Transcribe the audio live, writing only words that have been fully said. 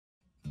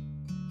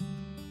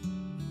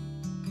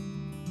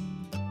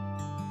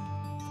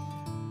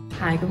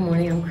Hi, good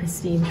morning. I'm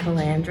Christine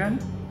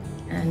Calandra,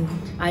 and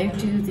I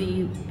do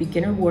the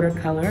beginner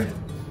watercolor,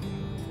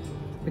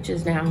 which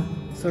is now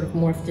sort of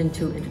morphed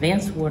into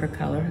advanced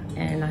watercolor,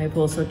 and I've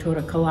also taught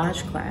a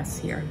collage class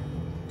here.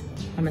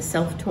 I'm a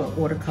self-taught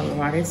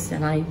watercolor artist,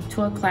 and I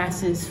taught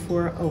classes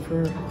for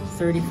over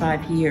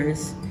 35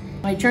 years.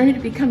 My journey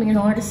to becoming an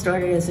artist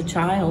started as a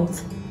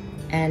child,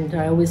 and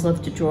I always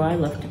loved to draw, I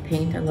loved to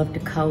paint, I loved to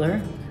color.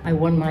 I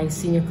won my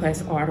senior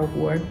class art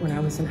award when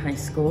I was in high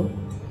school.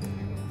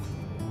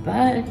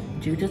 But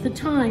due to the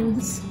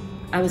times,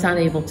 I was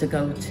unable to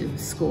go to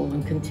school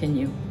and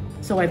continue.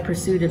 So I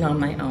pursued it on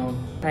my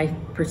own. I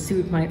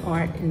pursued my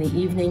art in the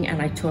evening,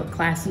 and I taught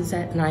classes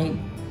at night,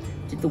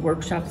 did the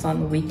workshops on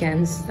the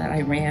weekends that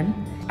I ran.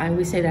 I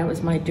always say that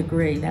was my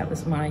degree. That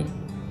was my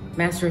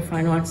Master of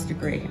Fine Arts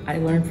degree. I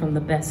learned from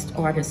the best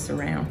artists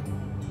around.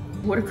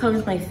 Watercolor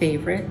is my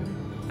favorite.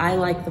 I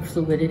like the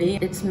fluidity.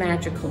 It's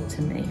magical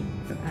to me.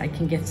 I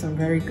can get some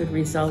very good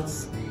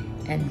results,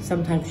 and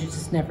sometimes you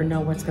just never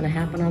know what's going to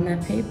happen on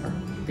that paper.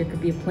 There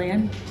could be a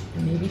plan,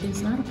 and maybe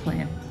there's not a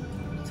plan.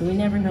 So we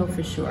never know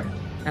for sure,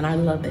 and I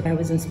love it. I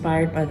was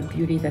inspired by the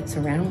beauty that's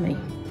around me,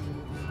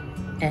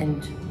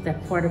 and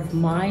that part of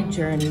my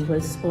journey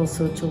was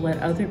also to let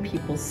other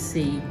people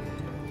see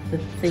the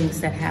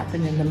things that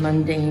happen in the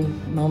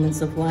mundane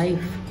moments of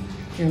life.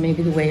 You know,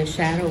 maybe the way a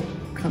shadow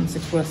comes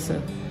across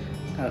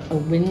a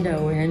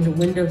window or in a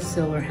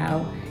windowsill, or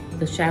how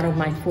the shadow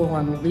might fall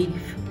on the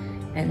leaf.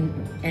 And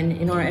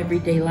in our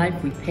everyday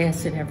life, we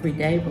pass it every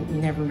day, but we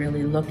never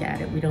really look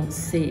at it. We don't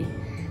see.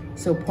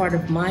 So part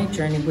of my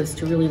journey was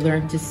to really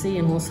learn to see,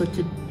 and also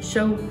to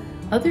show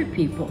other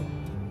people,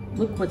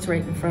 look what's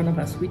right in front of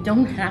us. We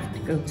don't have to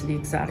go to the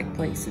exotic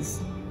places,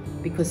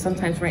 because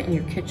sometimes right in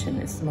your kitchen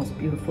is the most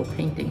beautiful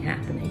painting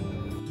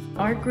happening.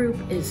 Our group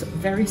is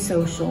very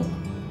social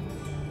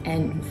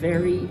and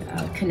very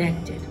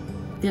connected.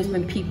 There's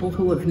been people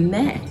who have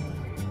met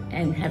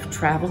and have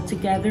traveled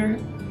together,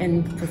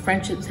 and the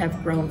friendships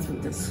have grown through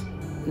this,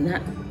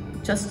 not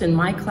just in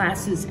my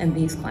classes and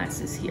these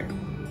classes here.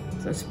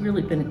 So it's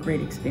really been a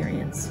great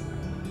experience.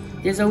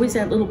 There's always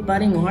that little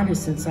budding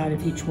artist inside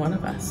of each one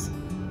of us.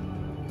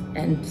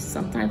 And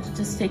sometimes it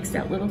just takes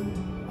that little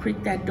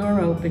creak that door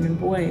open, and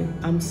boy,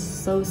 I'm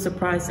so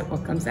surprised at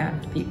what comes out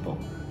of people.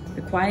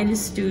 The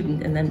quietest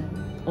student, and then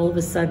all of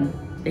a sudden,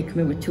 they come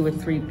in with 2 or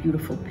 3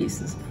 beautiful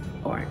pieces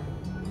of art.